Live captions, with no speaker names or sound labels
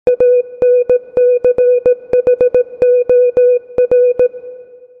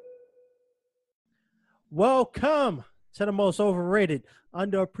Welcome to the most overrated,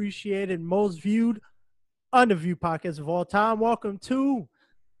 underappreciated, most viewed, underviewed podcast of all time. Welcome to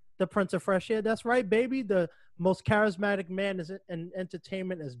the Prince of Fresh Air. That's right, baby. The most charismatic man in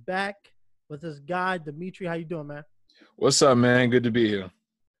entertainment is back with this guy, Dimitri. How you doing, man? What's up, man? Good to be here.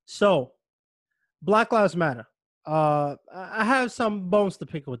 So, Black Lives Matter. I have some bones to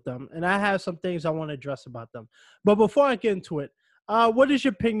pick with them, and I have some things I want to address about them. But before I get into it, what is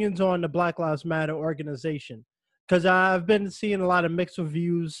your opinions on the Black Lives Matter organization? Because I've been seeing a lot of mixed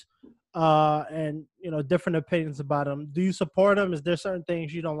reviews, and different opinions about them. Do you support them? Is there certain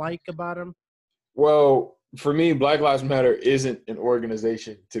things you don't like about them? Well, for me, Black Lives Matter isn't an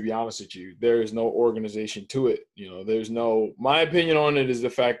organization, to be honest with you. There is no organization to it. My opinion on it is the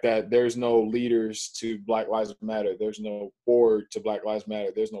fact that there's no leaders to Black Lives Matter. There's no board to Black Lives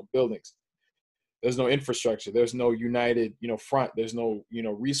Matter. There's no buildings. There's no infrastructure. There's no united, front. There's no,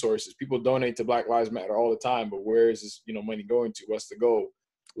 resources. People donate to Black Lives Matter all the time, but where is this, money going to? What's the goal?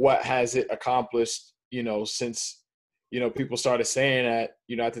 What has it accomplished, since, people started saying that,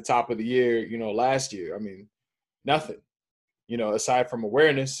 at the top of the year, last year? I mean, nothing, aside from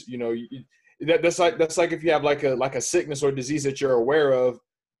awareness. That's like if you have like a sickness or disease that you're aware of.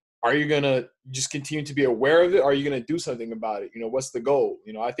 Are you going to just continue to be aware of it? Or are you going to do something about it? What's the goal?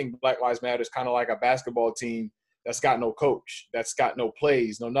 I think Black Lives Matter is kind of like a basketball team that's got no coach, that's got no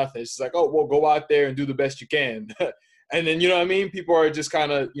plays, no nothing. It's just like, oh, well, go out there and do the best you can. And then, what I mean? People are just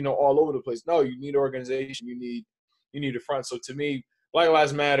kind of, all over the place. No, you need organization. You need a front. So to me, Black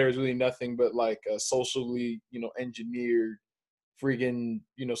Lives Matter is really nothing but like a socially, engineered freaking,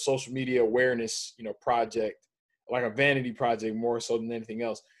 social media awareness, project, like a vanity project more so than anything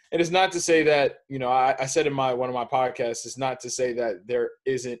else. And it's not to say that, I said in one of my podcasts, it's not to say that there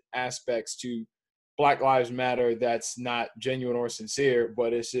isn't aspects to Black Lives Matter that's not genuine or sincere,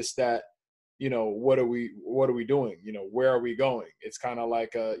 but it's just that, what are we doing? Where are we going? It's kind of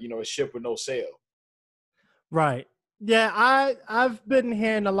like a ship with no sail. Right. Yeah, I've been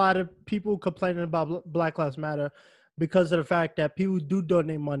hearing a lot of people complaining about Black Lives Matter because of the fact that people do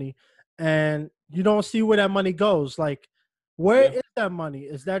donate money and you don't see where that money goes. Like, where Yeah. is that money?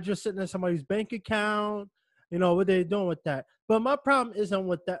 Is that just sitting in somebody's bank account? What they doing with that? But my problem isn't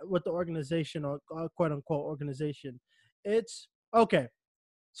with that with the organization or quote unquote organization. It's okay.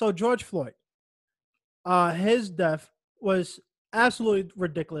 So George Floyd, his death was absolutely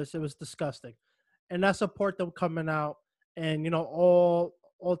ridiculous. It was disgusting, and I support them coming out and all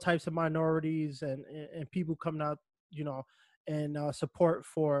types of minorities and people coming out, you know, and support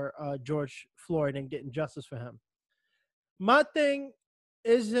for George Floyd and getting justice for him. My thing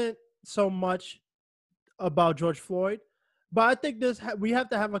isn't so much about George Floyd, but I think we have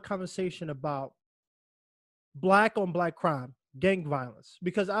to have a conversation about black on black crime, gang violence,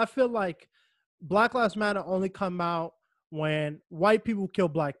 because I feel like Black Lives Matter only come out when white people kill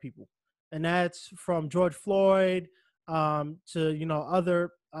black people, and that's from George Floyd to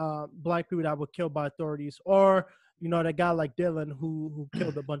other black people that were killed by authorities, or that guy like Dylan who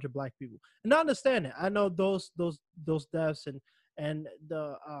killed a bunch of black people. And I understand it. I know those deaths and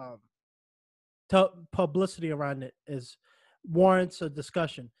the publicity around it is warrants a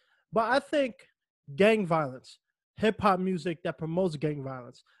discussion. But I think gang violence, hip hop music that promotes gang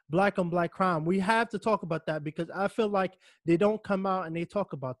violence, black on black crime, we have to talk about that because I feel like they don't come out and they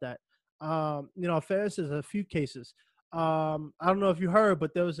talk about that. For instance, a few cases. I don't know if you heard,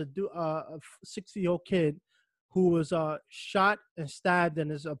 but there was a 60-year-old kid who was shot and stabbed in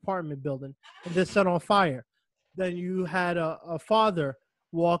his apartment building and then set on fire. Then you had a father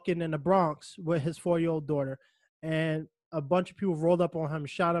walking in the Bronx with his 4-year-old daughter, and a bunch of people rolled up on him,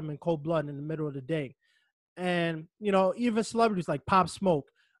 shot him in cold blood in the middle of the day. And even celebrities like Pop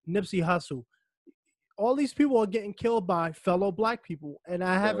Smoke, Nipsey Hussle, all these people are getting killed by fellow black people, and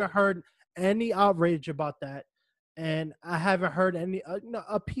I Right. haven't heard any outrage about that, and I haven't heard any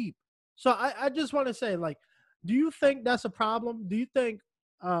a peep. So I just want to say, like, do you think that's a problem? Do you think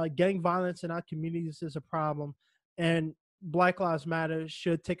gang violence in our communities is a problem, and Black Lives Matter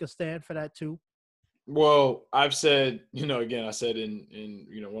should take a stand for that too? Well, I've said, again, I said in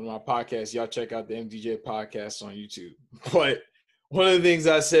one of my podcasts, y'all check out the MDJ podcast on YouTube. But one of the things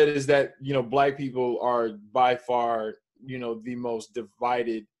I said is that, black people are by far, the most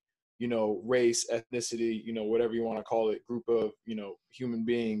divided, race, ethnicity, whatever you want to call it, group of, human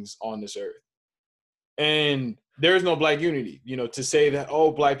beings on this earth. And there is no black unity, to say that,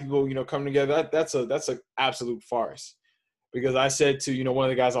 oh, black people, come together, that's a absolute farce. Because I said to, one of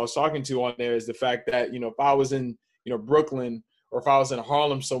the guys I was talking to on there is the fact that, if I was in, Brooklyn, or if I was in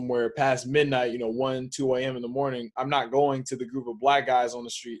Harlem somewhere past midnight, 1, 2 a.m. in the morning, I'm not going to the group of black guys on the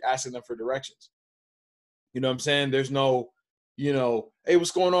street asking them for directions. You know what I'm saying? There's no, hey,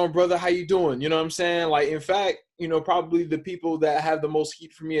 what's going on, brother? How you doing? You know what I'm saying? Like, in fact, probably the people that have the most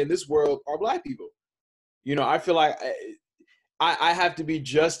heat for me in this world are black people. I feel like I have to be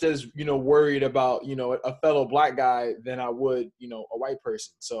just as, worried about, a fellow black guy than I would, a white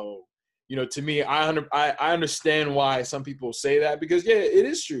person. So, to me, I understand why some people say that, because yeah, it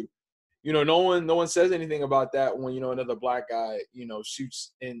is true. No one says anything about that when, another black guy,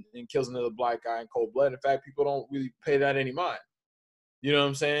 shoots and kills another black guy in cold blood. In fact, people don't really pay that any mind. You know what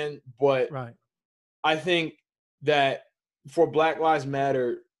I'm saying? But Right. I think that for Black Lives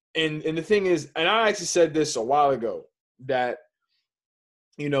Matter, and the thing is, and I actually said this a while ago, that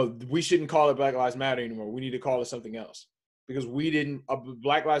we shouldn't call it Black Lives Matter anymore. We need to call it something else, because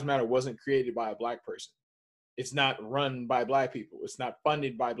Black Lives Matter wasn't created by a black person. It's not run by black people. It's not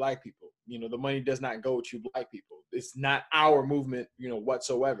funded by black people. The money does not go to black people. It's not our movement,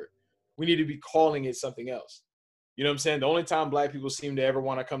 whatsoever. We need to be calling it something else. You know what I'm saying? The only time black people seem to ever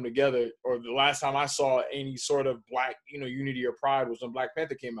want to come together, or the last time I saw any sort of black, unity or pride, was when Black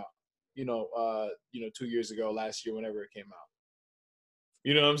Panther came out, 2 years ago, last year, whenever it came out.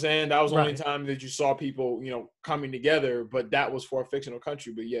 You know what I'm saying? That was the only time that you saw people, coming together, but that was for a fictional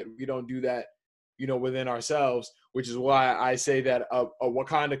country. But yet we don't do that, within ourselves, which is why I say that a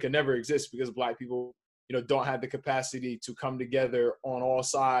Wakanda can never exist, because black people, don't have the capacity to come together on all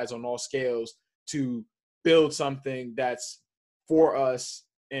sides, on all scales, to build something that's for us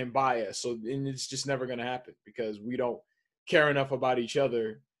and by us. So, and it's just never going to happen, because we don't care enough about each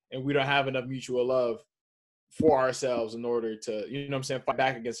other, and we don't have enough mutual love for ourselves in order to, fight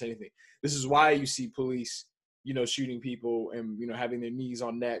back against anything. This is why you see police, shooting people and, having their knees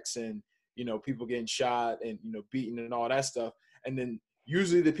on necks, and, people getting shot and, beaten and all that stuff. And then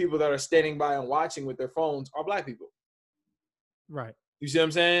usually the people that are standing by and watching with their phones are black people. Right. You see what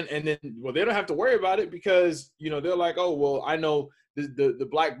I'm saying? And then, well, they don't have to worry about it, because, they're like, oh, well, I know the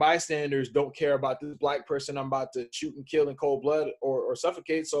black bystanders don't care about this black person I'm about to shoot and kill in cold blood or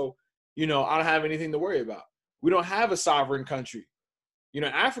suffocate. So, I don't have anything to worry about. We don't have a sovereign country.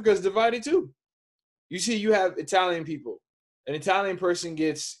 Africa is divided too. You see, you have Italian people. An Italian person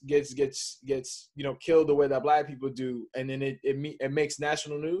gets killed the way that black people do, and then it makes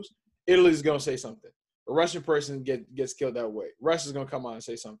national news. Italy's gonna say something. A Russian person gets killed that way. Russia's gonna come out and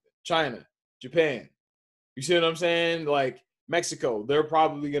say something. China, Japan. You see what I'm saying? Like Mexico, they're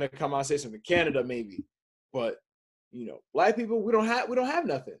probably gonna come out and say something. Canada, maybe. But black people, we don't have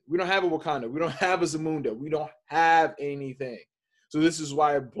nothing. We don't have a Wakanda. We don't have a Zamunda. We don't have anything. So this is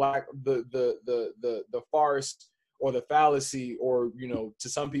why the farce or the fallacy, or to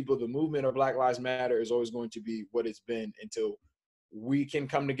some people, the movement of Black Lives Matter is always going to be what it's been until we can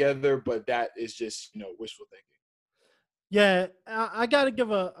come together. But that is just wishful thinking. Yeah, I got to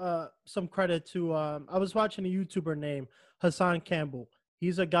give some credit to. I was watching a YouTuber named Hassan Campbell.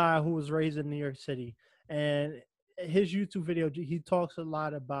 He's a guy who was raised in New York City, and his YouTube video, he talks a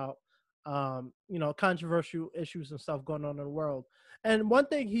lot about controversial issues and stuff going on in the world. And one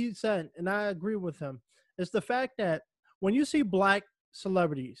thing he said, and I agree with him, is the fact that when you see black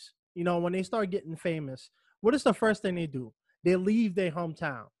celebrities, when they start getting famous, what is the first thing they do? They leave their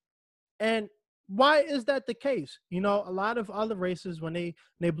hometown. And why is that the case? A lot of other races, when they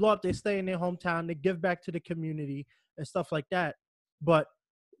blow up, they stay in their hometown, they give back to the community and stuff like that. But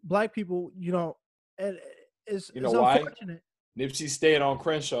black people, it's unfortunate. Nipsey stayed on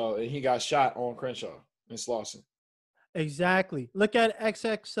Crenshaw, and he got shot on Crenshaw in Slauson. Exactly. Look at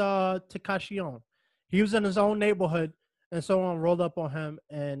XX Tekashi. He was in his own neighborhood, and someone rolled up on him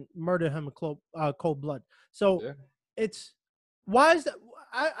and murdered him in cold blood. So it's why is that?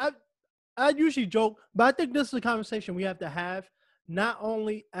 I usually joke, but I think this is a conversation we have to have, not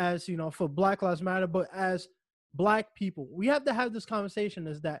only as for Black Lives Matter, but as black people. We have to have this conversation.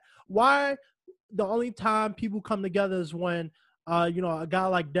 Is that why the only time people come together is when a guy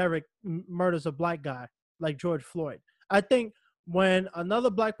like Derek murders a black guy like George Floyd. I think when another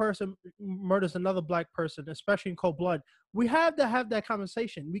black person murders another black person, especially in cold blood, we have to have that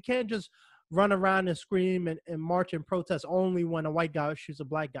conversation. We can't just run around and scream and march and protest only when a white guy shoots a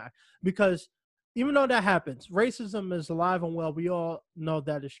black guy. Because even though that happens, racism is alive and well. We all know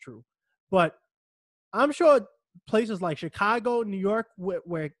that is true. But I'm sure places like Chicago, New York,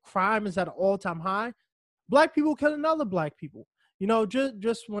 where crime is at an all-time high, black people killing other black people.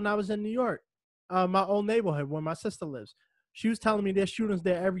 Just when I was in New York, my old neighborhood where my sister lives, she was telling me there's shootings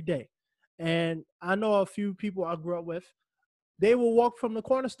there every day. And I know a few people I grew up with, they will walk from the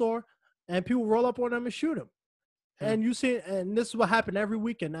corner store and people roll up on them and shoot them. And you see, and this is what happened every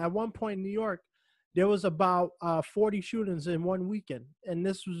weekend. At one point in New York, there was about 40 shootings in one weekend. And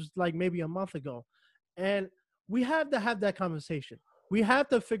this was like maybe a month ago. And we have to have that conversation. We have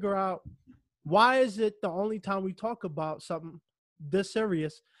to figure out, why is it the only time we talk about something this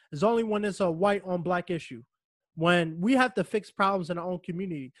serious is only when it's a white on black issue, when we have to fix problems in our own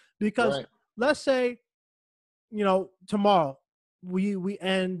community. Because Right. let's say, tomorrow we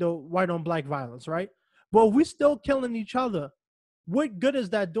end the white on black violence, right? But we still killing each other. What good is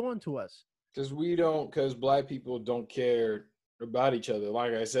that doing to us? Because black people don't care about each other.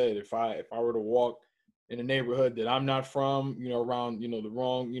 Like I said, if I were to walk in a neighborhood that I'm not from, around, the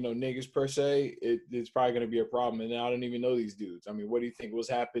wrong, niggas per se, it's probably going to be a problem. And I don't even know these dudes. I mean, what do you think was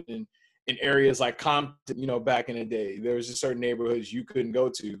happening in areas like Compton, back in the day? There was just certain neighborhoods you couldn't go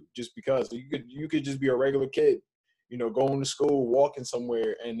to just because you could just be a regular kid, going to school, walking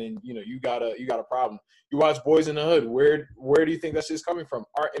somewhere, and then, you got a problem. You watch Boys in the Hood. Where do you think that's just coming from?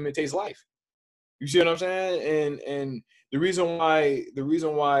 Art imitates life. You see what I'm saying? And the reason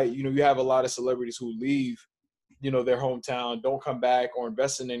why you have a lot of celebrities who leave, their hometown, don't come back or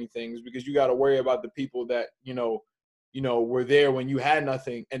invest in anything is because you got to worry about the people that were there when you had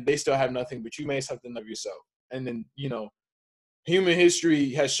nothing and they still have nothing, but you made something of yourself. And then human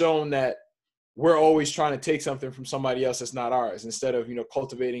history has shown that we're always trying to take something from somebody else that's not ours instead of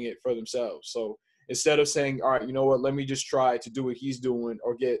cultivating it for themselves. So instead of saying, all right, you know what, let me just try to do what he's doing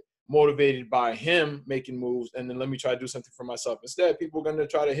or get motivated by him making moves, and then let me try to do something for myself. Instead, people are going to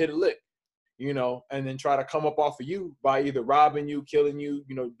try to hit a lick, and then try to come up off of you by either robbing you, killing you,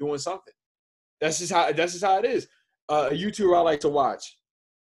 doing something. That's just how it is. A YouTuber I like to watch,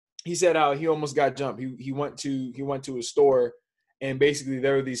 he said how he almost got jumped. He went to a store, and basically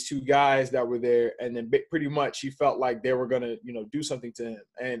there were these two guys that were there, and then pretty much he felt like they were gonna do something to him.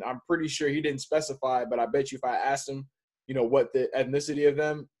 And I'm pretty sure he didn't specify, but I bet you if I asked him, what the ethnicity of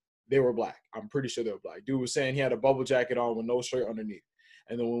them, they were black. I'm pretty sure they were black. Dude was saying he had a bubble jacket on with no shirt underneath.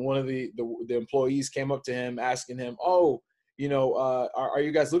 And then when one of the employees came up to him asking him, "Oh, are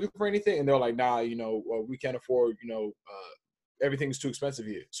you guys looking for anything?" And they're like, "Nah, we can't afford, everything's too expensive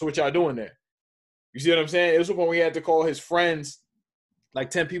here. So what y'all doing there?" You see what I'm saying? It was when we had to call his friends, like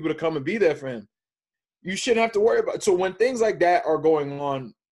 10 people, to come and be there for him. You shouldn't have to worry about it. So when things like that are going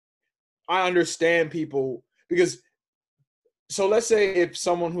on, I understand people because. So let's say if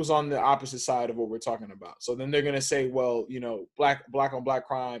someone who's on the opposite side of what we're talking about, so then they're gonna say, well, black on black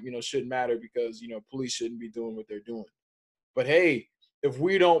crime, shouldn't matter because police shouldn't be doing what they're doing. But hey, if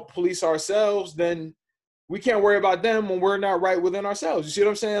we don't police ourselves, then we can't worry about them when we're not right within ourselves. You see what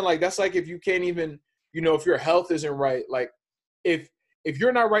I'm saying? Like that's like if you can't even, if your health isn't right, like if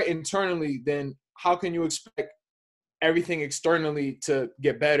you're not right internally, then how can you expect everything externally to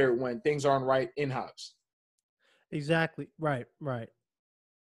get better when things aren't right in-house? Exactly. Right.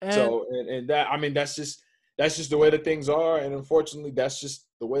 And So and that, I mean, that's just the way that things are, and unfortunately, that's just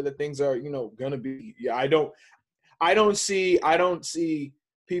the way that things are. Gonna be. Yeah, I don't see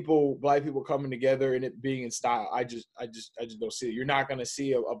black people coming together and it being in style. I just don't see it. You're not gonna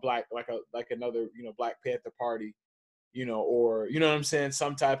see a black like another Black Panther Party, or what I'm saying,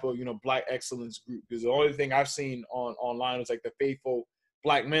 some type of Black excellence group. Because the only thing I've seen online was like the Faithful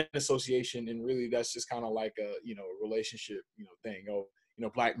Black Men Association, and really that's just kind of like a relationship thing. Oh,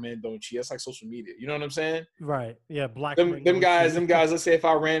 black men don't cheat. That's like social media. You know what I'm saying? right. Yeah. Black Them men them don't guys, cheat. them guys. Let's say if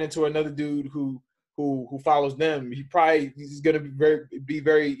I ran into another dude who follows them, he's gonna be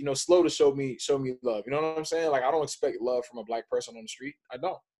very slow to show me love. You know what I'm saying? Like I don't expect love from a black person on the street. I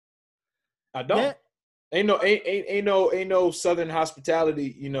Yeah. don't. Ain't no Southern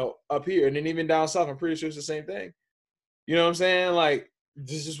hospitality, up here, and then even down south. I'm pretty sure it's the same thing. You know what I'm saying? Like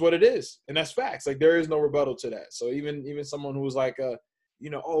this is what it is, and that's facts. Like there is no rebuttal to that. So even someone who's like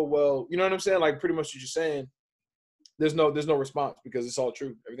oh well, you know what I'm saying? Like pretty much what you're saying. There's no response because it's all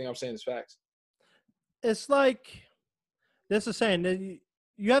true. Everything I'm saying is facts. It's like this is saying that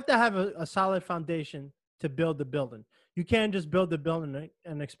you have to have a solid foundation to build the building. You can't just build the building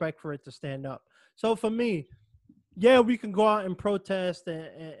and expect for it to stand up. So for me, yeah, we can go out and protest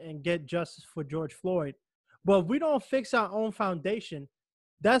and get justice for George Floyd, but if we don't fix our own foundation,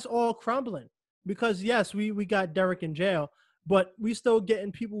 that's all crumbling. Because yes, we got Derek in jail, but we still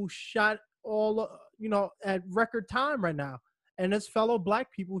getting people shot all at record time right now, and it's fellow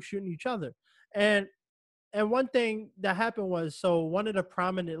black people shooting each other. And one thing that happened was, so one of the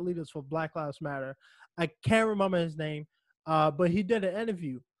prominent leaders for Black Lives Matter, I can't remember his name, but he did an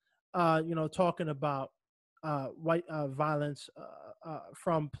interview, talking about white violence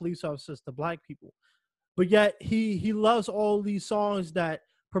from police officers to black people. But yet he loves all these songs that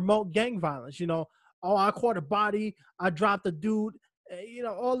promote gang violence. Oh, I caught a body, I dropped a dude,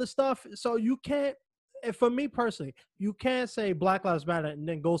 all this stuff. So you can't, for me personally, you can't say Black Lives Matter and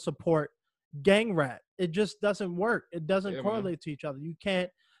then go support gang rap. It just doesn't work. It doesn't Yeah, man. correlate to each other. You can't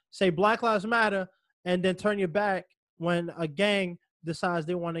say Black Lives Matter and then turn your back when a gang decides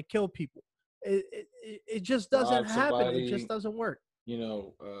they want to kill people. It just doesn't Rob happen. It just somebody. doesn't work.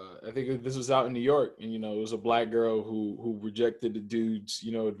 I think this was out in New York, and it was a black girl who rejected the dude's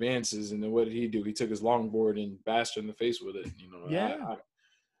advances, and then what did he do? He took his longboard and bashed her in the face with it. Yeah.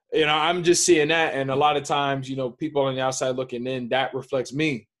 I'm just seeing that, and a lot of times, people on the outside looking in, that reflects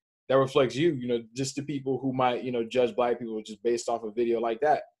me, that reflects you. Just the people who might judge black people just based off a video like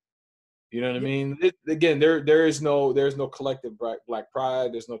that. You know what I Yeah. mean? Again, there's no collective black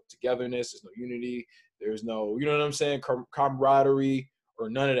pride. There's no togetherness. There's no unity. There's no, you know what I'm saying, camaraderie or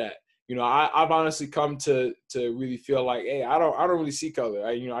none of that. I've honestly come to really feel like, hey, I don't really see color.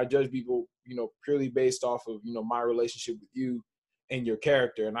 I judge people, purely based off of my relationship with you and your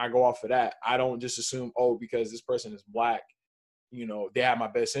character, and I go off of that. I don't just assume, oh, because this person is black, they have my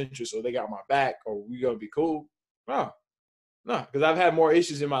best interest or they got my back or we gonna be cool. No, because I've had more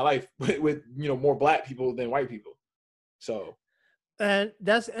issues in my life with more black people than white people. So, And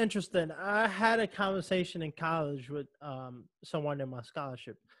that's interesting. I had a conversation in college with someone in my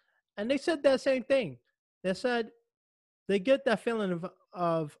scholarship, and they said that same thing. They said they get that feeling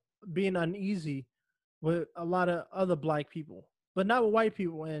of being uneasy with a lot of other black people, but not with white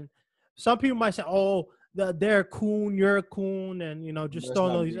people. And some people might say, "Oh, they're a coon, you're a coon," and just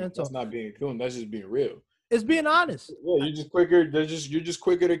throwing all these that's insults. not being cool. That's just being real. It's being honest. Yeah, you're just quicker. You're just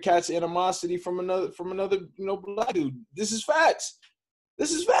quicker to catch animosity from another black dude. This is facts.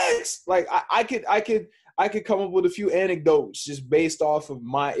 This is facts. Like I could come up with a few anecdotes just based off of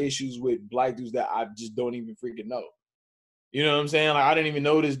my issues with black dudes that I just don't even freaking know. You know what I'm saying? Like I didn't even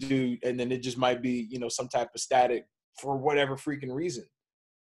know this dude, and then it just might be some type of static for whatever freaking reason.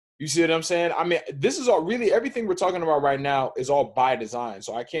 You see what I'm saying? I mean, this is all really everything we're talking about right now is all by design.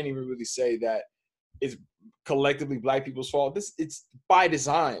 So I can't even really say that it's collectively black people's fault. It's by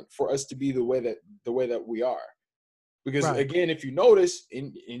design for us to be the way that we are. Because Right. again, if you notice,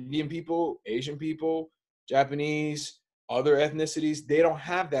 Indian people, Asian people, Japanese, other ethnicities, they don't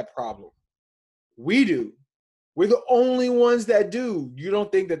have that problem. We do. We're the only ones that do. You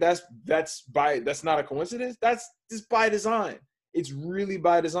don't think that's not a coincidence? That's just by design. It's really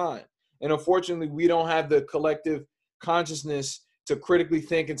by design. And unfortunately, we don't have the collective consciousness to critically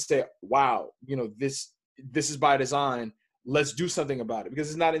think and say, wow, this is by design. Let's do something about it, because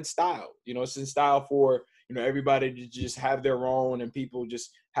it's not in style. It's in style for everybody to just have their own, and people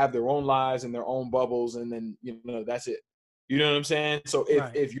just have their own lives and their own bubbles, and then that's it. You know what I'm saying? So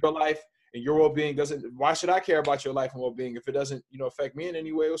if your life and your well-being doesn't, why should I care about your life and well-being if it doesn't affect me in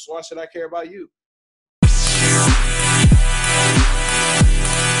any way? So why should I care about you?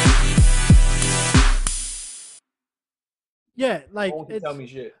 Yeah, like No one can tell me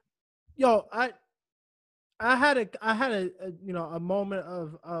shit. Yo, I had a moment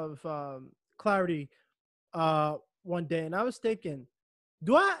of clarity one day, and I was thinking,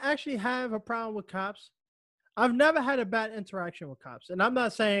 do I actually have a problem with cops? I've never had a bad interaction with cops, and I'm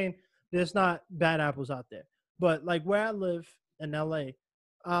not saying there's not bad apples out there, but like where I live in LA,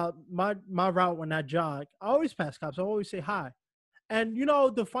 my route when I jog, I always pass cops. I always say hi, and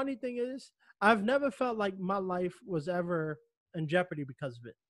the funny thing is, I've never felt like my life was ever in jeopardy because of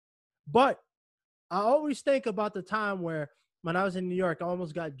it. But I always think about the time where when I was in New York, I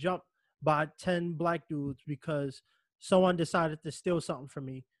almost got jumped by 10 black dudes because someone decided to steal something from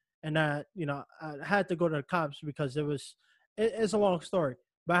me. And I had to go to the cops because it's a long story,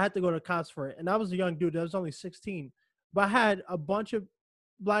 but I had to go to the cops for it. And I was a young dude. I was only 16. But I had a bunch of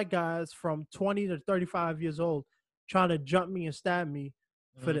black guys from 20 to 35 years old trying to jump me and stab me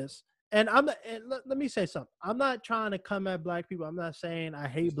for this. And let me say something. I'm not trying to come at black people. I'm not saying I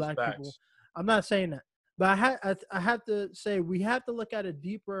hate black people. I'm not saying that. But I have to say we have to look at a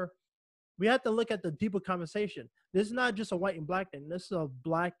deeper. We have to look at the deeper conversation. This is not just a white and black thing. This is a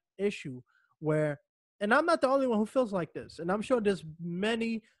black issue where, and I'm not the only one who feels like this. And I'm sure there's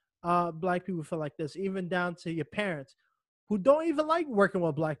many black people feel like this, even down to your parents who don't even like working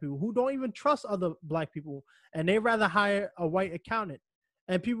with black people, who don't even trust other black people, and they rather hire a white accountant.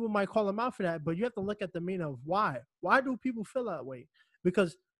 And people might call them out for that, but you have to look at the meaning of why. Why do people feel that way?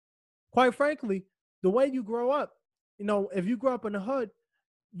 Because quite frankly, the way you grow up, if you grow up in the hood,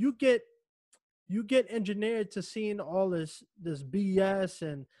 you get engineered to seeing all this BS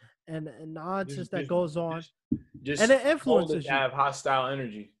and nonsense that goes on, and it influences you. Have hostile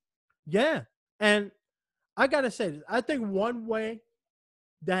energy. Yeah, and I gotta say this. I think one way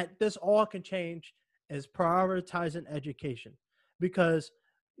that this all can change is prioritizing education, because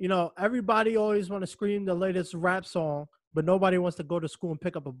everybody always want to scream the latest rap song, but nobody wants to go to school and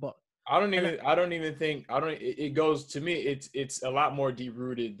pick up a book. It goes to me. It's a lot more deep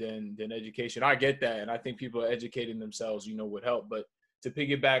rooted than education. I get that, and I think people educating themselves, would help. But to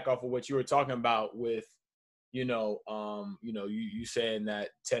piggyback off of what you were talking about with, you saying that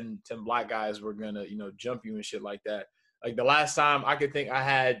 10 black guys were gonna, jump you and shit like that. Like the last time I could think I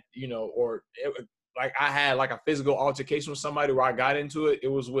had, I had like a physical altercation with somebody where I got into it. It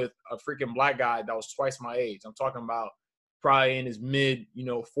was with a freaking black guy that was twice my age. I'm talking about probably in his mid,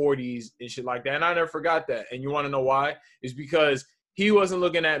 40s and shit like that. And I never forgot that. And you want to know why? It's because he wasn't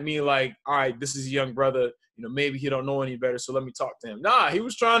looking at me like, all right, this is a young brother. Maybe he don't know any better, so let me talk to him. Nah, he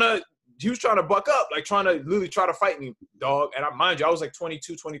was trying to buck up, like trying to literally try to fight me, dog. And mind you, I was like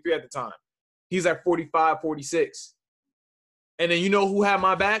 22, 23 at the time. He's like 45, 46. And then you know who had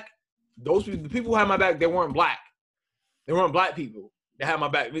my back? The people who had my back, they weren't black. They weren't black people that had my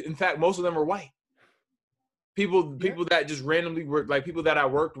back. In fact, most of them were white. People that just randomly worked, like people that I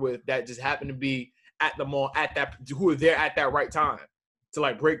worked with that just happened to be at the mall who were there at that right time to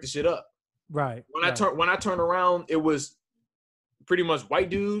like break the shit up. Right. When I turned around, it was pretty much white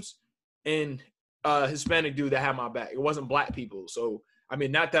dudes and Hispanic dude that had my back. It wasn't black people. So I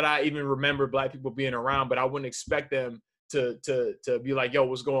mean, not that I even remember black people being around, but I wouldn't expect them to be like, yo,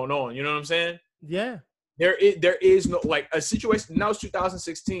 what's going on? You know what I'm saying? Yeah. There is no like a situation. Now it's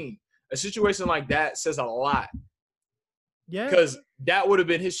 2016. A situation like that says a lot. Yeah. Because that would have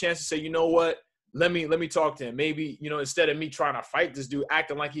been his chance to say, you know what? Let me talk to him. Maybe, instead of me trying to fight this dude,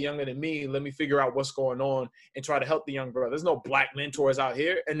 acting like he's younger than me, let me figure out what's going on and try to help the young brother. There's no black mentors out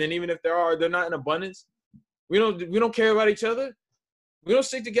here. And then even if there are, they're not in abundance. We don't care about each other. We don't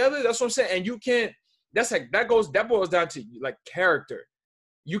stick together. That's what I'm saying. And you can't, that boils down to like character.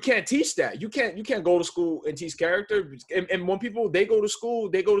 You can't teach that. You can't go to school and teach character. And when people, they go to school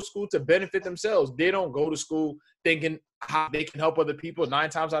to benefit themselves. They don't go to school thinking how they can help other people 9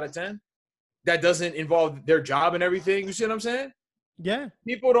 times out of 10. That doesn't involve their job and everything. You see what I'm saying? Yeah.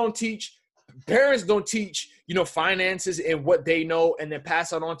 Parents don't teach, finances and what they know and then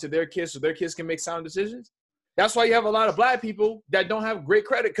pass it on to their kids so their kids can make sound decisions. That's why you have a lot of black people that don't have great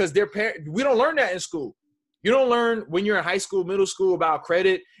credit because we don't learn that in school. You don't learn when you're in high school, middle school about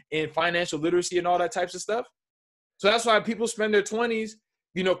credit and financial literacy and all that types of stuff. So that's why people spend their 20s,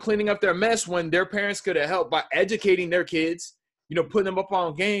 cleaning up their mess when their parents could have helped by educating their kids, putting them up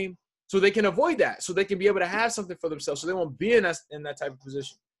on game so they can avoid that, so they can be able to have something for themselves so they won't be in that type of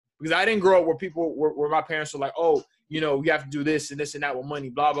position. Because I didn't grow up where my parents were like, oh, you have to do this and that with money,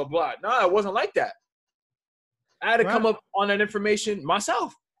 blah, blah, blah. No, it wasn't like that. I had to come up on that information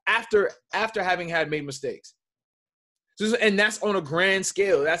myself after having made mistakes. So, and that's on a grand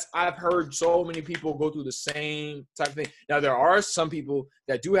scale. I've heard so many people go through the same type of thing. Now, there are some people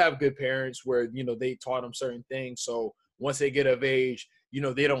that do have good parents where, they taught them certain things. So once they get of age,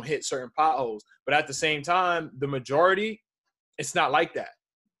 they don't hit certain potholes. But at the same time, the majority, it's not like that.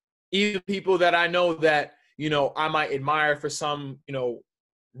 Even people that I know that, I might admire for some,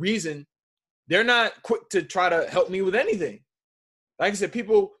 reason, they're not quick to try to help me with anything. Like I said,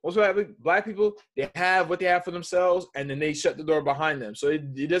 black people, they have what they have for themselves, and then they shut the door behind them. So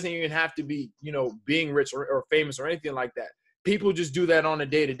it doesn't even have to be, being rich or famous or anything like that. People just do that on a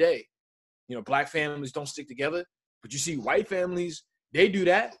day-to-day. Black families don't stick together, but you see white families, they do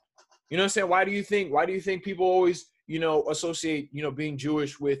that. You know what I'm saying? Why do you think people always, associate, being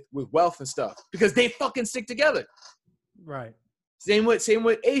Jewish with wealth and stuff? Because they fucking stick together. Right. Same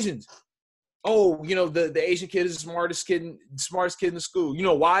with Asians. Oh, the Asian kid is the smartest kid in the school. You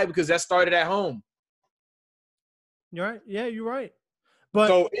know why? Because that started at home. You're right. Yeah, you're right. But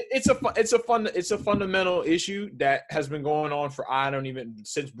so it's a fundamental issue that has been going on for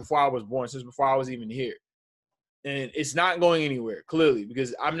since before I was born, since before I was even here. And it's not going anywhere, clearly,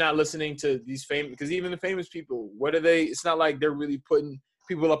 because I'm not listening to these because even the famous people, what are they? It's not like they're really putting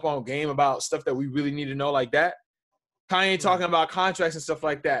people up on game about stuff that we really need to know like that. Kanye talking about contracts and stuff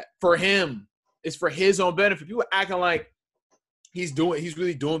like that. For him, it's for his own benefit. People acting like he's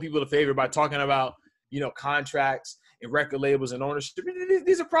really doing people a favor by talking about, contracts and record labels and ownership.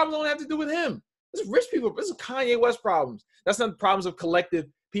 These are problems that don't have to do with him. This is rich people. This is Kanye West problems. That's not the problems of collective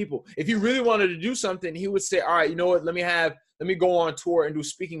people. If he really wanted to do something, he would say, all right, you know what? Let me go on tour and do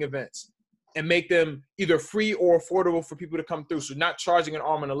speaking events and make them either free or affordable for people to come through. So not charging an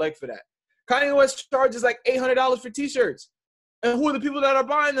arm and a leg for that. Kanye West charges like $800 for t-shirts. And who are the people that are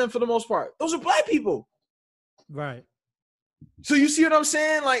buying them for the most part? Those are black people. Right. So you see what I'm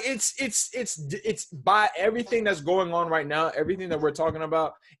saying? Like it's by everything that's going on right now, everything that we're talking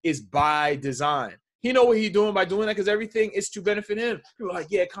about is by design. He know what he's doing by doing that because everything is to benefit him. People are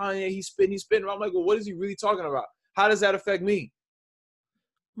like, yeah, Kanye, he's spitting. I'm like, well, what is he really talking about? How does that affect me?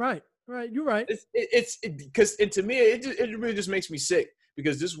 Right. Right. You're right. It's because to me it really just makes me sick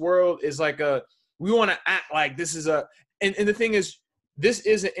because this world is like we want to act like this is and the thing is this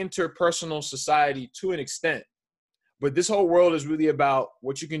is an interpersonal society to an extent, but this whole world is really about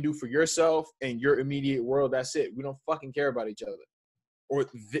what you can do for yourself and your immediate world. That's it. We don't fucking care about each other, or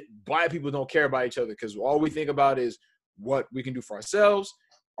Black people don't care about each other because all we think about is what we can do for ourselves,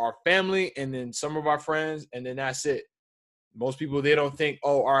 our family, and then some of our friends, and then that's it. Most people, they don't think,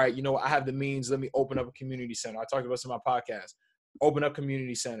 oh, all right, you know, I have the means. Let me open up a community center. I talked about this in my podcast. Open up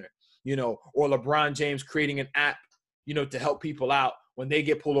community center, you know, or LeBron James creating an app, you know, to help people out when they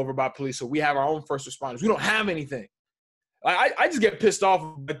get pulled over by police. So we have our own first responders. We don't have anything. I just get pissed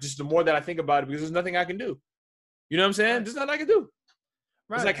off just the more that I think about it because there's nothing I can do. You know what I'm saying? There's nothing I can do.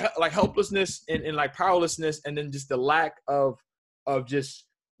 Right. It's like helplessness and like powerlessness, and then just the lack of just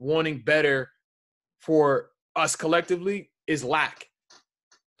wanting better for us collectively is lack.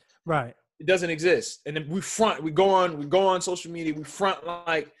 Right. It doesn't exist. And then we go on social media, we front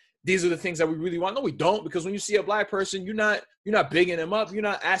like these are the things that we really want. No, we don't, because when you see a Black person, you're not bigging him up, you're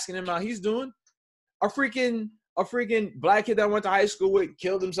not asking him how he's doing. A freaking Black kid that I went to high school with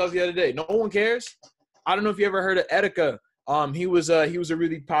killed himself the other day. No one cares. I don't know if you ever heard of Etika. He was a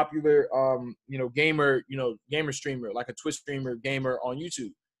really popular gamer streamer, like a Twitch streamer gamer on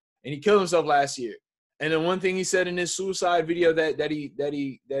YouTube. And he killed himself last year. And then one thing he said in his suicide video that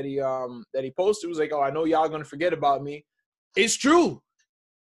he posted was like, "Oh, I know y'all gonna forget about me." It's true.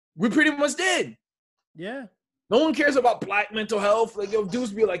 We pretty much did. Yeah. No one cares about Black mental health. Like, yo,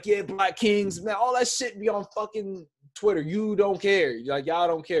 dudes be like, yeah, Black kings, man, all that shit be on fucking Twitter. You don't care. Like, y'all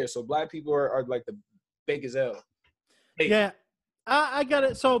don't care. So Black people are like the big as hell. Hey. Yeah. I got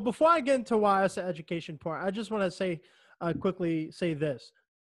it. So before I get into why it's the education part, I just want to say quickly say this.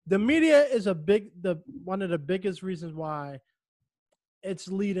 The media is one of the biggest reasons why it's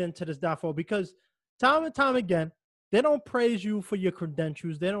leading to this downfall, because time and time again, they don't praise you for your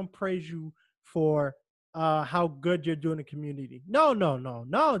credentials. They don't praise you for how good you're doing in the community. No.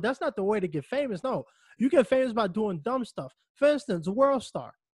 That's not the way to get famous. No, you get famous by doing dumb stuff. For instance, World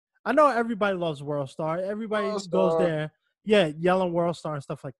Star. I know everybody loves World Star. Everybody goes there, yelling World Star and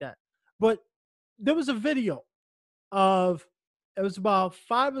stuff like that. But there was a video of, it was about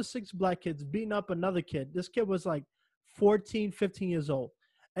 5 or 6 Black kids beating up another kid. This kid was like 14, 15 years old.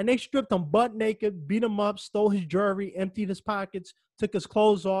 And they stripped him butt naked, beat him up, stole his jewelry, emptied his pockets, took his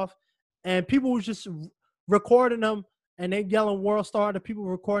clothes off. And people was just recording him, and they yelling World Star. The people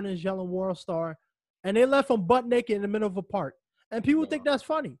recording is yelling World Star. And they left him butt naked in the middle of a park. And people think that's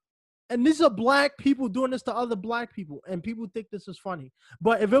funny. And these are Black people doing this to other Black people. And people think this is funny.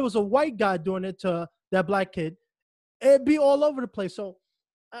 But if it was a white guy doing it to that Black kid, it'd be all over the place. So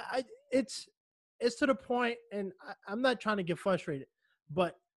it's to the point, and I'm not trying to get frustrated,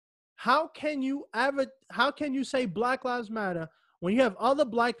 but how can you say Black Lives Matter when you have other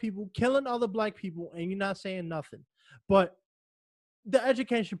Black people killing other Black people and you're not saying nothing? But the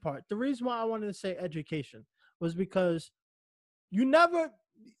education part, the reason why I wanted to say education was because you never,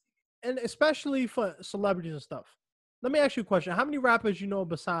 and especially for celebrities and stuff. Let me ask you a question. How many rappers you know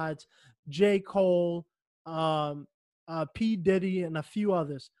besides J. Cole, P. Diddy, and a few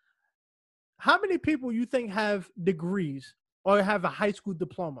others? How many people you think have degrees or have a high school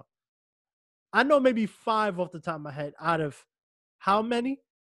diploma? I know maybe 5 off the top of my head out of how many?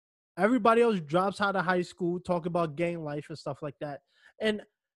 Everybody else drops out of high school, talk about gang life and stuff like that. And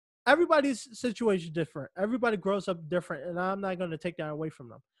everybody's situation is different. Everybody grows up different, and I'm not going to take that away from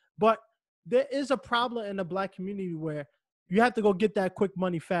them. But there is a problem in the Black community where you have to go get that quick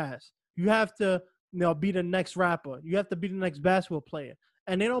money fast. You have to, be the next rapper. You have to be the next basketball player.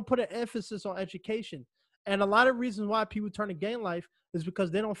 And they don't put an emphasis on education. And a lot of reasons why people turn to gang life is because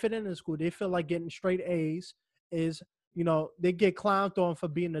they don't fit in school. They feel like getting straight A's is, they get clowned on for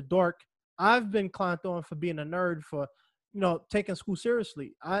being a dork. I've been clowned on for being a nerd for, taking school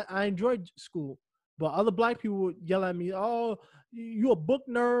seriously. I enjoyed school. But other Black people would yell at me, "Oh, you a book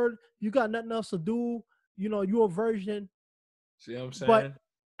nerd. You got nothing else to do. You a virgin." See what I'm saying?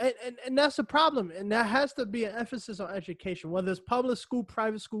 But, and that's the problem. And there has to be an emphasis on education, whether it's public school,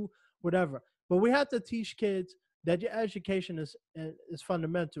 private school, whatever. But we have to teach kids that your education is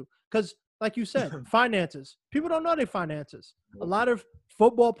fundamental. Because, like you said, finances. People don't know their finances. A lot of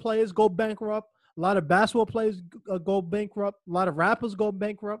football players go bankrupt. A lot of basketball players go bankrupt. A lot of rappers go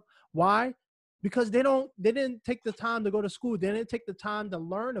bankrupt. Why? Because they didn't take the time to go to school. They didn't take the time to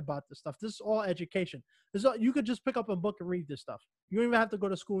learn about this stuff. This is all education. You could just pick up a book and read this stuff. You don't even have to go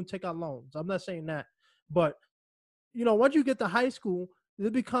to school and take out loans. I'm not saying that. But, once you get to high school,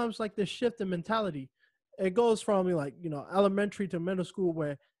 it becomes like this shift in mentality. It goes from elementary to middle school,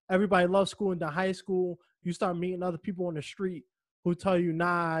 where everybody loves school into high school. You start meeting other people on the street who tell you,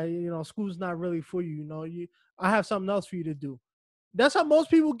 nah, school's not really for you. I have something else for you to do. That's how most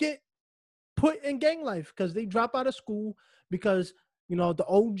people get put in gang life, because they drop out of school because, the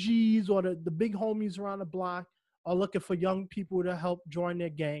OGs or the big homies around the block are looking for young people to help join their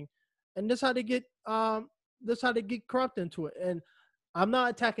gang. And that's how they get corrupt into it. And I'm not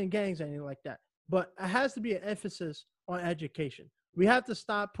attacking gangs or anything like that, but it has to be an emphasis on education. We have to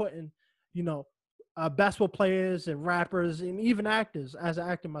stop putting, basketball players and rappers and even actors, as an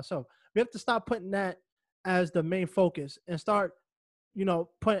actor myself, we have to stop putting that as the main focus and start,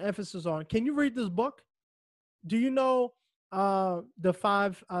 putting emphasis on, can you read this book? Do you know the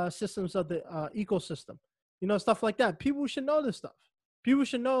 5 systems of the ecosystem? Stuff like that. People should know this stuff. People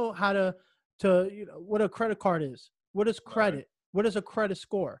should know how to what a credit card is. What is credit? Right. What is a credit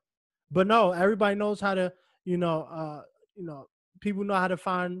score? But no, everybody knows how to, people know how to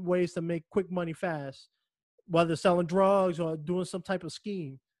find ways to make quick money fast, whether selling drugs or doing some type of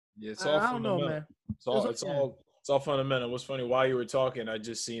scheme. Yeah, it's all I don't know, man. It's all fundamental. What's funny, while you were talking, I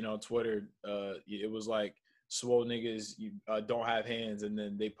just seen on Twitter, it was like swole niggas don't have hands, and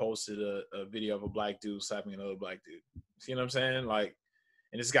then they posted a video of a black dude slapping another black dude. See what I'm saying? Like,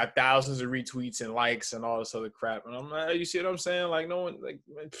 and it's got thousands of retweets and likes and all this other crap. And I'm like, you see what I'm saying? Like, no one, like,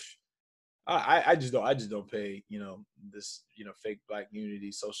 I just don't pay, this, fake black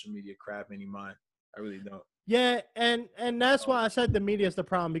unity, social media crap any mind. I really don't. Yeah, and that's why I said the media is the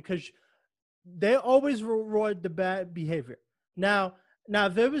problem, because they always reward the bad behavior. Now,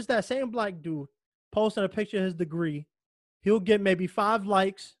 if there was that same black dude posting a picture of his degree, he'll get maybe 5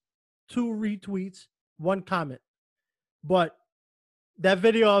 likes, 2 retweets, 1 comment. But that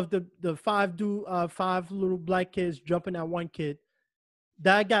video of the 5 little black kids jumping at one kid,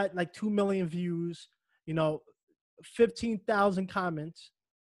 that got like 2 million views, 15,000 comments.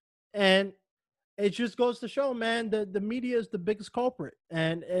 And it just goes to show, man, that the media is the biggest culprit.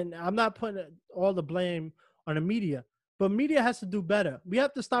 And I'm not putting all the blame on the media, but media has to do better. We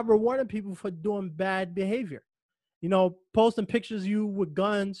have to stop rewarding people for doing bad behavior. Posting pictures of you with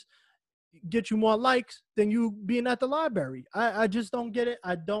guns get you more likes than you being at the library. I just don't get it.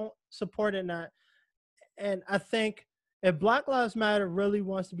 I don't support it. And I think if Black Lives Matter really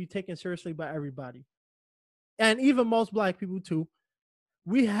wants to be taken seriously by everybody, and even most black people too,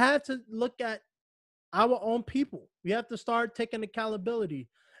 we have to look at our own people. We have to start taking accountability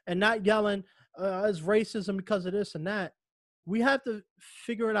and not yelling as racism because of this and that. We have to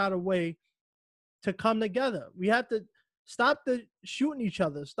figure it out a way to come together. We have to stop the shooting each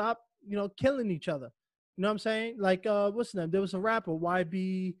other. Stop, killing each other. You know what I'm saying? Like, what's his name? There was a rapper,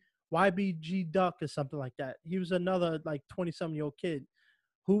 YBG Duck or something like that. He was another like 20-something-year-old kid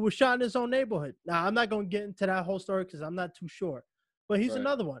who was shot in his own neighborhood. Now, I'm not going to get into that whole story because I'm not too sure. But he's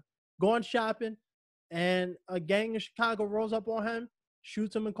another one. Going shopping, and a gang in Chicago rolls up on him,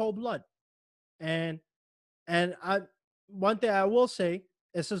 shoots him in cold blood. And one thing I will say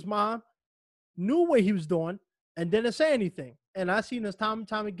is his mom knew what he was doing and didn't say anything. And I've seen this time and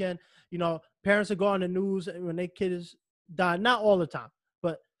time again. Parents will go on the news when their kids die. Not all the time,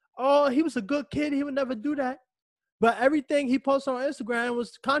 but, oh, he was a good kid. He would never do that. But everything he posted on Instagram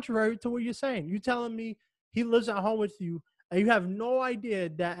was contrary to what you're saying. You telling me he lives at home with you, and you have no idea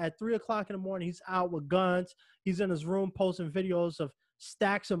that at 3 o'clock in the morning, he's out with guns. He's in his room posting videos of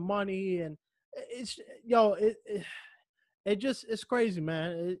stacks of money. And it's crazy,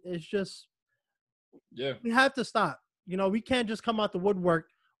 man. It's just, yeah, we have to stop. We can't just come out the woodwork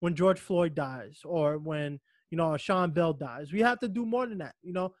when George Floyd dies or when, Sean Bell dies. We have to do more than that.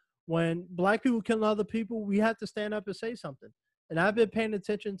 When black people kill other people, we have to stand up and say something. And I've been paying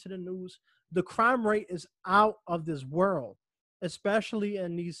attention to the news. The crime rate is out of this world, especially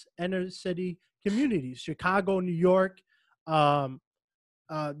in these inner city communities, Chicago, New York, down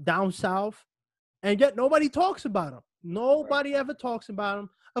south. And yet nobody talks about them. Nobody ever talks about them.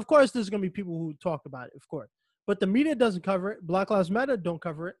 Of course, there's going to be people who talk about it, of course. But the media doesn't cover it. Black Lives Matter don't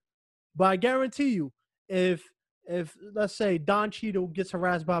cover it. But I guarantee you, if let's say Don Cheadle gets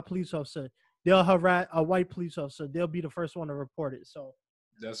harassed by a police officer, they'll harass a white police officer. They'll be the first one to report it. So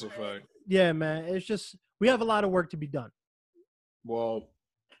that's a fact. Yeah, man. It's just, we have a lot of work to be done. Well,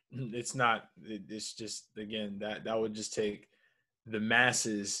 it's not. It's just, again, that would just take the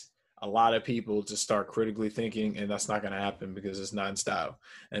masses, a lot of people, to start critically thinking, and that's not going to happen because it's not in style.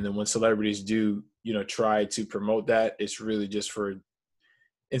 And then when celebrities do, try to promote that, it's really just for,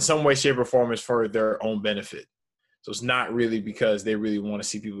 in some way, shape, or form, it's for their own benefit. So it's not really because they really want to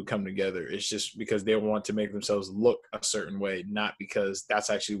see people come together. It's just because they want to make themselves look a certain way, not because that's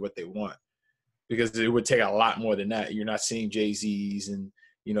actually what they want. Because it would take a lot more than that. You're not seeing Jay-Z's and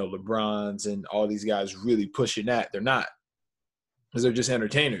LeBrons and all these guys really pushing that. They're not, because they're just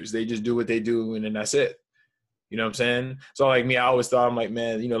entertainers. They just do what they do, and then that's it. You know what I'm saying? So like me, I always thought, I'm like,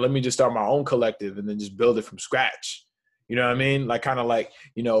 man, let me just start my own collective and then just build it from scratch. You know what I mean? Like kind of like,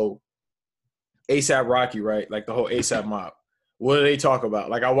 ASAP Rocky, right? Like the whole ASAP mob. What do they talk about?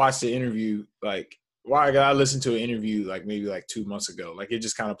 Like I watched the interview, like I listened to an interview like maybe like 2 months ago. Like it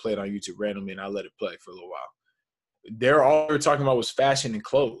just kind of played on YouTube randomly and I let it play for a little while. All they were talking about was fashion and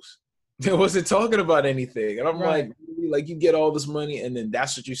clothes. They wasn't talking about anything. And I'm like, you get all this money and then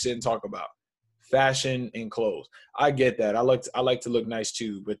that's what you sit and talk about. Fashion and clothes. I get that. I like to look nice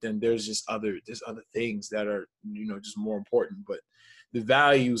too, but then there's other things that are, just more important. But the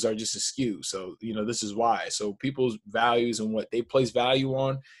values are just askew. So, this is why. So people's values and what they place value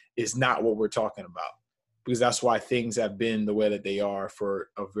on is not what we're talking about, because that's why things have been the way that they are for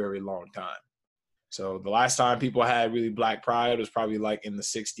a very long time. So the last time people had really black pride was probably like in the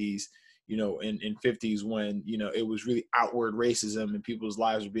 60s, in 50s when, it was really outward racism and people's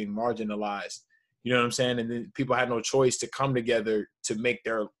lives were being marginalized. You know what I'm saying? And then people had no choice to come together to make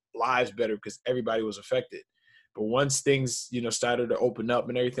their lives better because everybody was affected. But once things, started to open up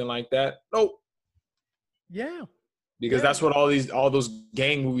and everything like that, nope. Yeah. Because that's what all those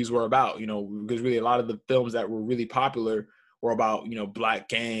gang movies were about, because really a lot of the films that were really popular were about, black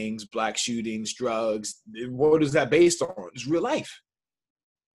gangs, black shootings, drugs. What is that based on? It's real life.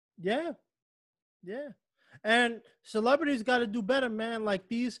 Yeah. Yeah. And celebrities got to do better, man. Like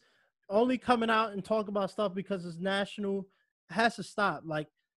these only coming out and talk about stuff because it's national has to stop. Like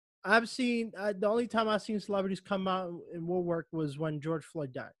I've seen the only time I've seen celebrities come out and will work was when George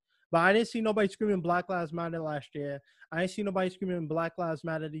Floyd died. But I didn't see nobody screaming Black Lives Matter last year. I didn't see nobody screaming Black Lives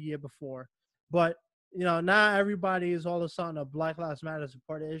Matter the year before. But now everybody is all of a sudden a Black Lives Matter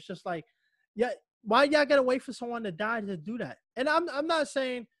supporter. It's just like, yeah, why y'all gotta wait for someone to die to do that? And I'm not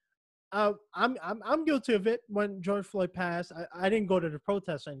saying I'm guilty of it. When George Floyd passed, I didn't go to the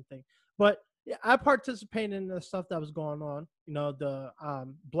protest or anything, but yeah, I participated in the stuff that was going on, the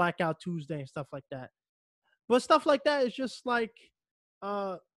Blackout Tuesday and stuff like that. But stuff like that is just like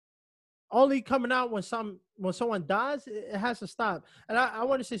only coming out when someone dies. It has to stop. And I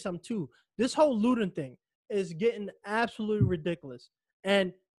want to say something too. This whole looting thing is getting absolutely ridiculous.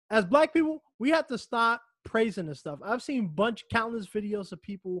 And as Black people, we have to stop praising this stuff. I've seen countless videos of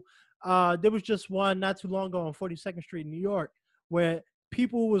people. There was just one not too long ago on 42nd Street in New York where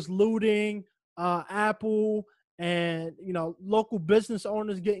people was looting Apple and local business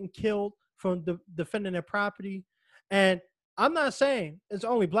owners getting killed from defending their property. And I'm not saying it's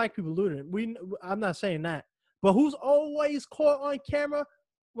only Black people looting. I'm not saying that. But who's always caught on camera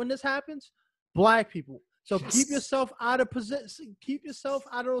when this happens? Black people. So keep yourself out of position. Keep yourself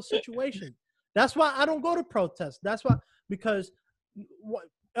out of those situations. That's why I don't go to protests. That's why, because it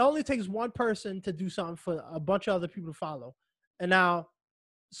only takes one person to do something for a bunch of other people to follow. And now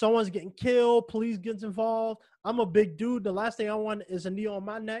someone's getting killed, police gets involved. I'm a big dude. The last thing I want is a knee on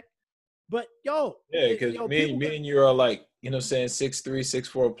my neck. But yeah, because me and you are like, 6'3",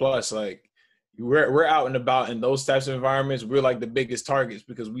 6'4" plus. Like we're out and about in those types of environments. We're like the biggest targets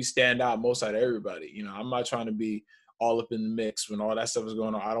because we stand out most out of everybody. I'm not trying to be all up in the mix when all that stuff is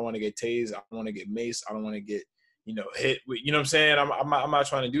going on. I don't want to get tased. I don't want to get maced. I don't want to get, hit with, what I'm saying? I'm not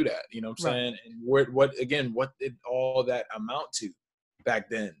trying to do that. You know what I'm saying? And what did all that amount to back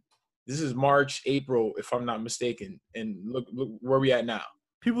then? This is March, April, if I'm not mistaken. And look where we at now.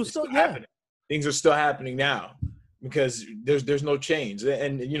 People still happening. Things are still happening now because there's no change.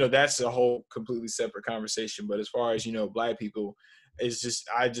 And, that's a whole completely separate conversation. But as far as, Black people,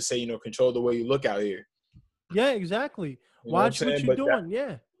 I just say, control the way you look out here. Yeah, exactly. Watch what you're doing.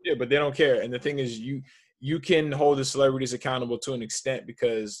 Yeah, but they don't care. And the thing is, you can hold the celebrities accountable to an extent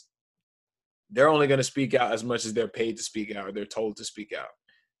because they're only going to speak out as much as they're paid to speak out or they're told to speak out.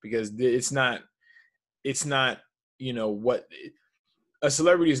 Because it's not, what a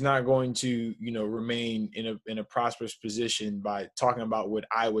celebrity is not going to, remain in a prosperous position by talking about what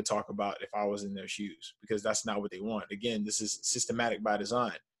I would talk about if I was in their shoes, because that's not what they want. Again, this is systematic by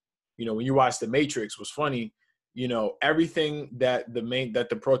design. When you watch The Matrix, was funny, everything that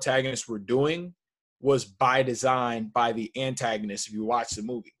the protagonists were doing was by design by the antagonist. If you watch the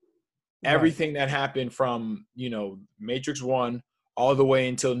movie, everything that happened from, Matrix 1 all the way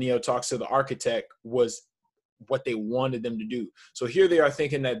until Neo talks to the architect was what they wanted them to do. So here they are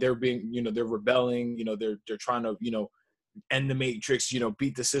thinking that they're being, they're rebelling, they're trying to, end the Matrix,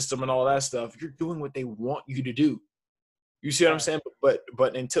 beat the system and all that stuff. You're doing what they want you to do. You see what I'm saying?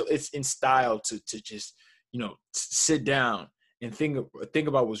 But until it's in style to just, sit down and think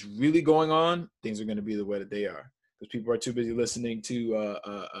about what's really going on, things are going to be the way that they are. because people are too busy listening to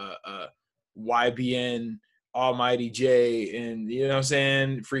YBN, Almighty J, and you know what I'm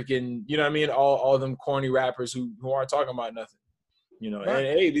saying, freaking, you know what I mean, all them corny rappers who aren't talking about nothing. You know, Right.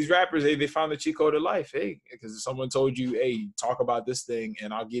 and hey, these rappers, they found the cheat code of life. Hey, because someone told you, hey, talk about this thing,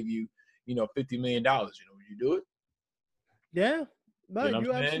 and I'll give you, $50 million. You know, would you do it? Yeah. You But know what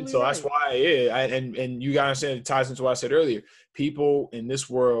you're I'm saying? absolutely So that's right. why, yeah, and you gotta understand, it ties into what I said earlier. People in this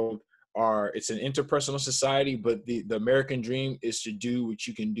world it's an interpersonal society, but the American dream is to do what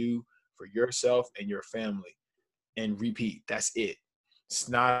you can do for yourself and your family, and repeat. That's it. It's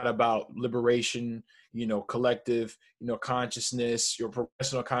not about liberation, collective, consciousness, your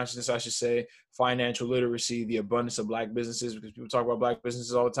professional consciousness, I should say, financial literacy, the abundance of black businesses, because people talk about black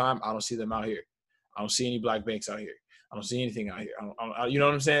businesses all the time. I don't see them out here. I don't see any black banks out here. I don't see anything out here. You know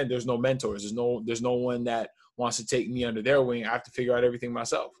what I'm saying? There's no mentors. There's no one that wants to take me under their wing. I have to figure out everything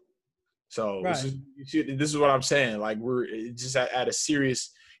myself. So Right. this is what I'm saying. Like, we're just at a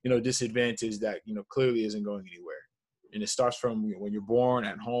serious, disadvantage that, clearly isn't going anywhere. And it starts from when you're born,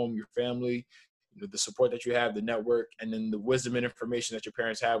 at home, your family, the support that you have, the network, and then the wisdom and information that your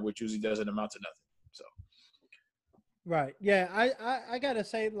parents have, which usually doesn't amount to nothing. So Right. Yeah. I gotta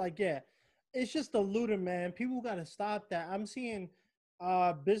say, like, yeah, it's just the looting, man. People gotta stop that. I'm seeing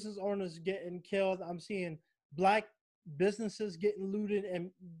business owners getting killed. I'm seeing black businesses getting looted and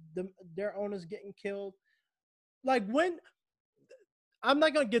their owners getting killed. Like, when I'm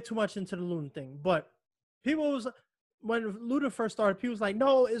not gonna get too much into the looting thing, but people was when looting first started, people was like,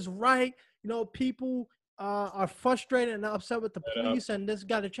 no, it's right. People are frustrated and upset with the police, and this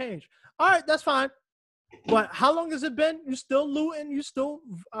got to change. All right, that's fine. But how long has it been? You still looting? You still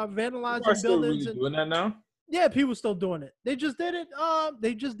people are vandalizing still buildings? really And doing that now. yeah, people still doing it. They just did it.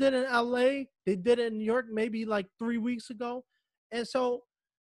 They just did it in LA. They did it in New York maybe like 3 weeks ago. And so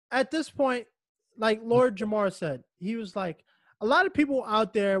at this point, like Lord Jamar said, he was like, a lot of people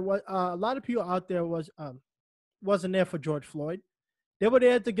out there. A lot of people out there wasn't there for George Floyd. They were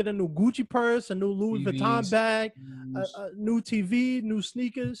there to get a new Gucci purse, a new Louis Vuitton TVs, bag, a new TV, new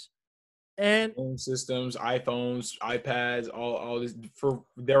sneakers, and phone systems, iPhones, iPads, all this,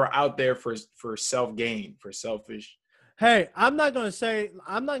 they were out there for self gain, for selfish. hey, I'm not gonna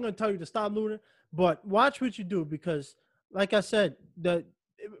tell you to stop looting, but watch what you do, because, like I said,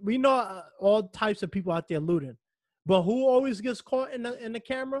 we know all types of people out there looting, but who always gets caught in the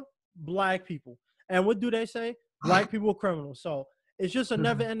camera? Black people. And what do they say? Black people are criminals. So it's just a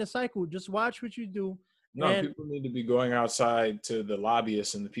never ending cycle. Just watch what you do, No, and people need to be going outside to the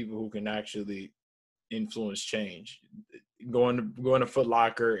lobbyists and the people who can actually influence change. Going to Foot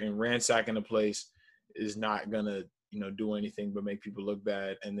Locker and ransacking the place is not gonna do anything but make people look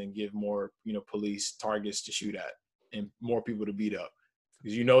bad, and then give more police targets to shoot at and more people to beat up,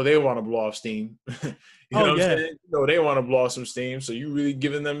 because they want to blow off steam. you know oh what I'm yeah, saying? They want to blow off some steam, so you really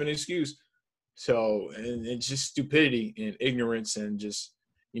giving them an excuse. So, and it's just stupidity and ignorance and just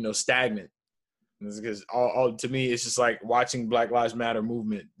stagnant. Because all to me, it's just like watching Black Lives Matter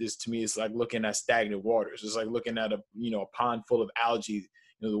movement. This, to me, it's like looking at stagnant waters. It's like looking at a pond full of algae.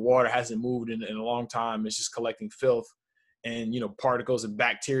 The water hasn't moved in a long time. It's just collecting filth and particles and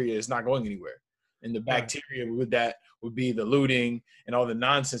bacteria. It's not going anywhere. And the right, bacteria with that would be the looting and all the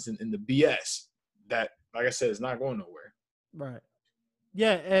nonsense and the BS that, like I said, is not going nowhere. right.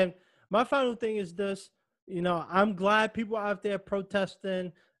 Yeah, and my final thing is this. I'm glad people are out there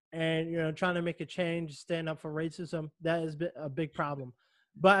protesting and trying to make a change, stand up for racism. That is a big problem.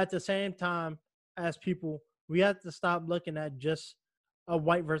 But at the same time, as people, we have to stop looking at just a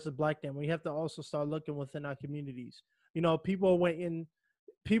white versus black thing. We have to also start looking within our communities. People are waiting.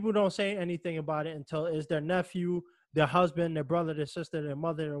 People don't say anything about it until it's their nephew, their husband, their brother, their sister, their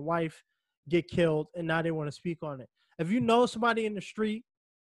mother, their wife get killed, and now they want to speak on it. If you know somebody in the street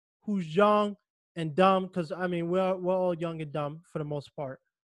who's young and dumb, because I mean we're all young and dumb for the most part,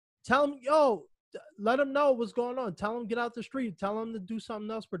 tell them, let them know what's going on. Tell them get out the street. Tell them to do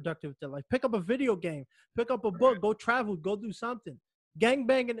something else productive with their life. Pick up a video game. Pick up a book. Go travel. Go do something. Gang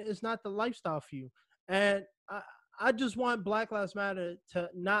banging is not the lifestyle for you. And I just want Black Lives Matter to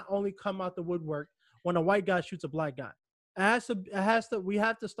not only come out the woodwork when a white guy shoots a black guy. We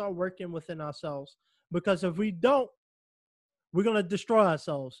have to start working within ourselves, because if we don't, we're gonna destroy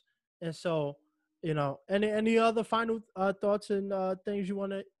ourselves. And so, any other final thoughts and things you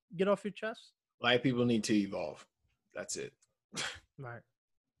want to get off your chest? Black people need to evolve. That's it. Right,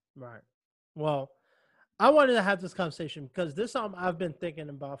 right. Well, I wanted to have this conversation because this is something I've been thinking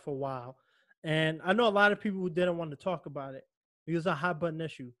about for a while, and I know a lot of people who didn't want to talk about it because it's a hot button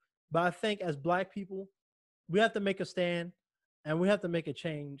issue. But I think as Black people, we have to make a stand, and we have to make a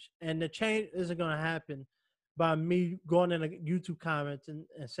change. And the change isn't going to happen by me going in a YouTube comments and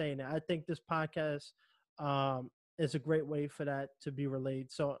saying that. I think this podcast is a great way for that to be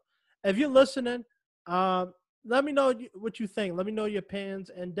relayed. So if you're listening, let me know what you think. Let me know your opinions,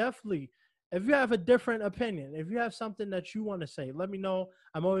 and definitely, if you have a different opinion, if you have something that you want to say, let me know.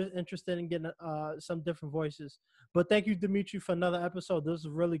 I'm always interested in getting some different voices. But thank you, Dimitri, for another episode. This is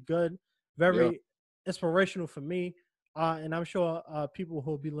really good, Yeah. very inspirational for me, and I'm sure people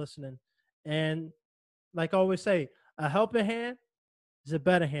who will be listening. And like I always say, a helping hand is a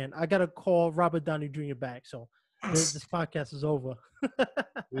better hand. I gotta call Robert Downey Jr. back, so this podcast is over. All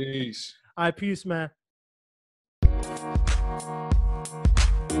Peace. right, peace, man.